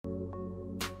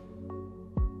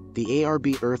The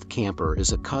ARB Earth Camper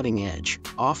is a cutting-edge,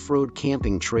 off-road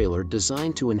camping trailer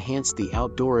designed to enhance the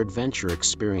outdoor adventure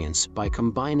experience by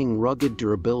combining rugged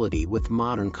durability with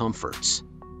modern comforts.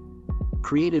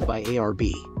 Created by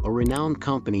ARB, a renowned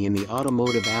company in the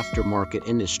automotive aftermarket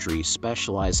industry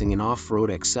specializing in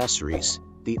off-road accessories,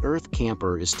 the Earth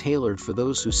Camper is tailored for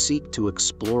those who seek to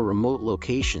explore remote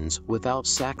locations without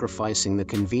sacrificing the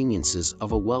conveniences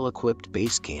of a well-equipped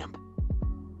base camp.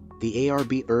 The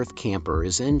ARB Earth Camper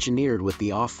is engineered with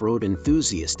the off-road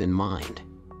enthusiast in mind.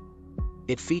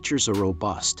 It features a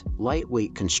robust,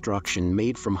 lightweight construction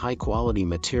made from high-quality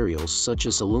materials such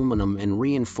as aluminum and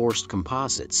reinforced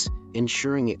composites,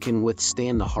 ensuring it can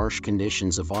withstand the harsh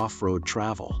conditions of off-road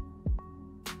travel.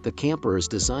 The camper is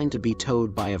designed to be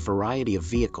towed by a variety of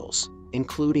vehicles,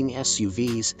 including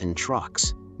SUVs and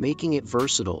trucks, making it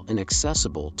versatile and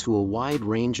accessible to a wide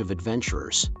range of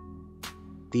adventurers.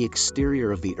 The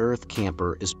exterior of the Earth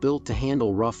Camper is built to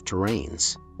handle rough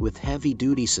terrains, with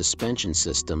heavy-duty suspension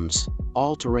systems,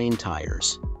 all-terrain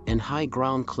tires, and high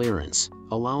ground clearance,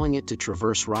 allowing it to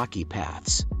traverse rocky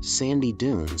paths, sandy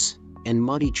dunes, and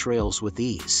muddy trails with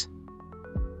ease.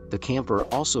 The camper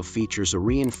also features a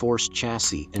reinforced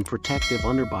chassis and protective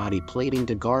underbody plating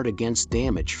to guard against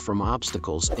damage from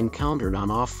obstacles encountered on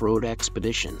off-road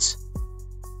expeditions.